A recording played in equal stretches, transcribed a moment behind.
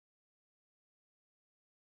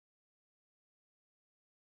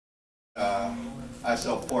As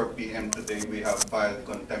of 4 p.m. today, we have filed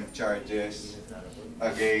contempt charges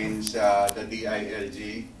against the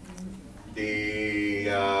DILG,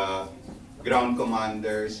 the ground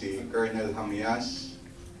commander, si Colonel Hamias,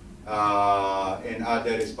 and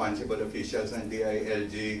other responsible officials ng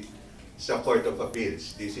DILG sa Court of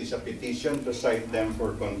Appeals. This is a petition to cite them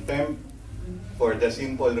for contempt for the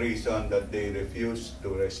simple reason that they refuse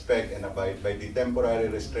to respect and abide by the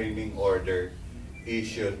temporary restraining order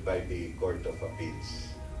issued by the Court of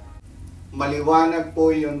Appeals. Maliwanag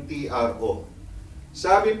po yung TRO.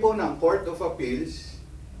 Sabi po ng Court of Appeals,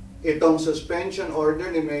 itong suspension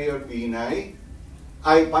order ni Mayor Binay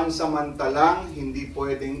ay pansamantalang hindi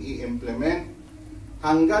pwedeng i-implement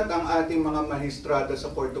hanggat ang ating mga mahistrado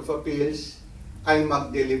sa Court of Appeals ay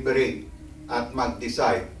mag-deliberate at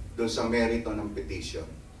mag-decide doon sa merito ng petition.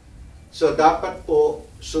 So dapat po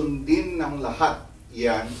sundin ng lahat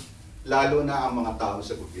yan, lalo na ang mga tao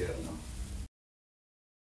sa gobyerno.